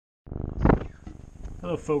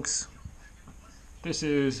Hello folks, this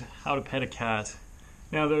is how to pet a cat.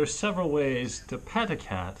 Now there are several ways to pet a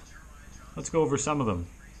cat. Let's go over some of them.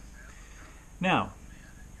 Now,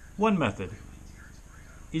 one method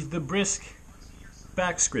is the brisk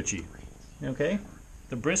back scritchy. Okay?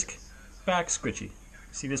 The brisk back scritchy.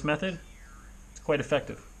 See this method? It's quite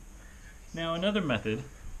effective. Now another method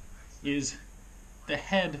is the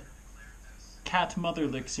head cat mother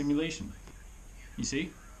lick simulation. You see?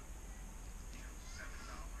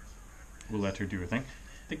 We'll let her do her thing.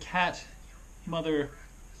 The cat mother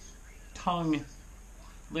tongue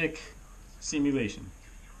lick simulation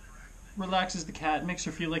relaxes the cat, makes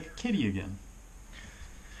her feel like a kitty again.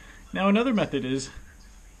 Now another method is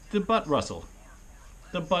the butt rustle.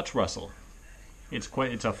 The butt rustle. It's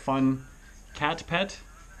a fun cat pet.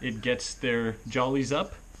 It gets their jollies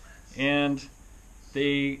up and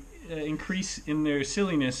they increase in their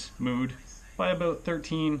silliness mood by about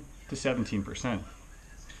 13 to 17%.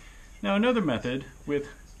 Now another method with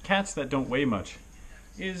cats that don't weigh much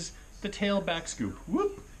is the tail back scoop.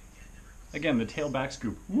 Whoop! Again, the tail back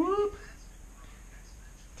scoop. Whoop!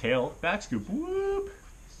 Tail back scoop. Whoop!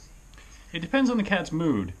 It depends on the cat's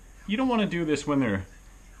mood. You don't want to do this when they're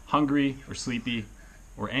hungry or sleepy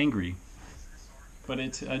or angry, but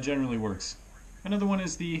it generally works. Another one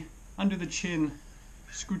is the under the chin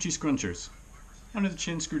scroochy scrunchers. Under the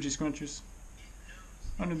chin scroochy scrunchers.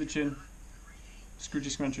 Under the chin scroochy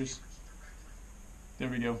scrunchers. There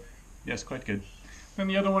we go. Yes, quite good. And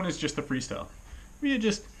the other one is just the freestyle. Where you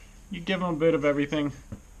give them a bit of everything.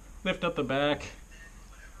 Lift up the back,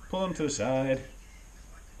 pull them to the side,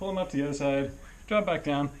 pull them up to the other side, drop back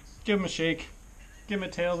down, give them a shake, give them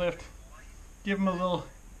a tail lift, give them a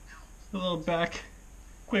little back,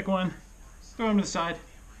 quick one, throw them to the side,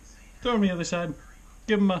 throw them to the other side,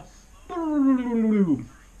 give them a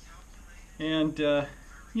and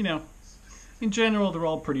you know, in general they're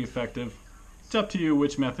all pretty effective. It's up to you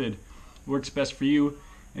which method works best for you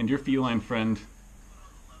and your feline friend.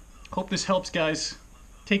 Hope this helps, guys.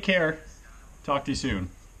 Take care. Talk to you soon.